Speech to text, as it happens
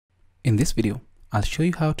In this video, I'll show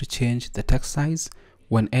you how to change the text size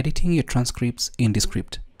when editing your transcripts in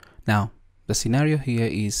Descript. Now, the scenario here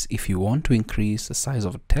is if you want to increase the size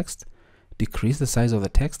of the text, decrease the size of the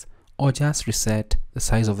text, or just reset the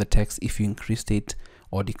size of the text if you increased it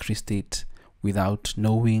or decreased it without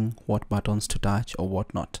knowing what buttons to touch or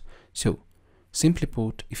whatnot. So, simply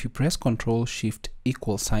put, if you press Ctrl+Shift=,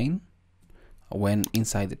 when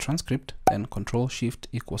inside the transcript, then Ctrl+Shift=,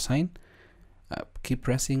 keep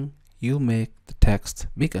pressing, you'll make the text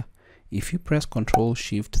bigger. If you press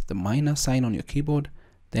Ctrl+Shift, the minus sign on your keyboard,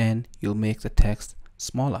 then you'll make the text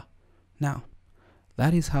smaller. Now,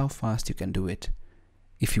 that is how fast you can do it.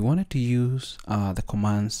 If you wanted to use the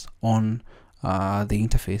commands on the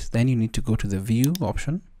interface, then you need to go to the View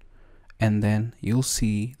option, and then you'll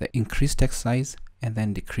see the increase text size and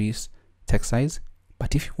then decrease text size.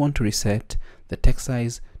 But if you want to reset the text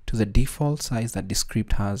size to the default size that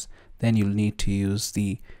Descript has, then you'll need to use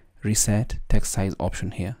the reset text size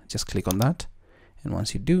option here. Just click on that, and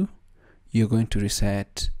once you do, you're going to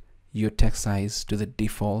reset your text size to the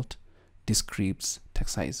default Descript's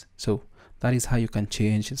text size. So that is how you can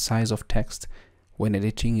change the size of text when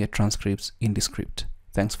editing your transcripts in Descript.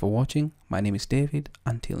 Thanks for watching. My name is David.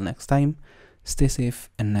 Until next time, stay safe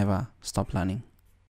and never stop learning.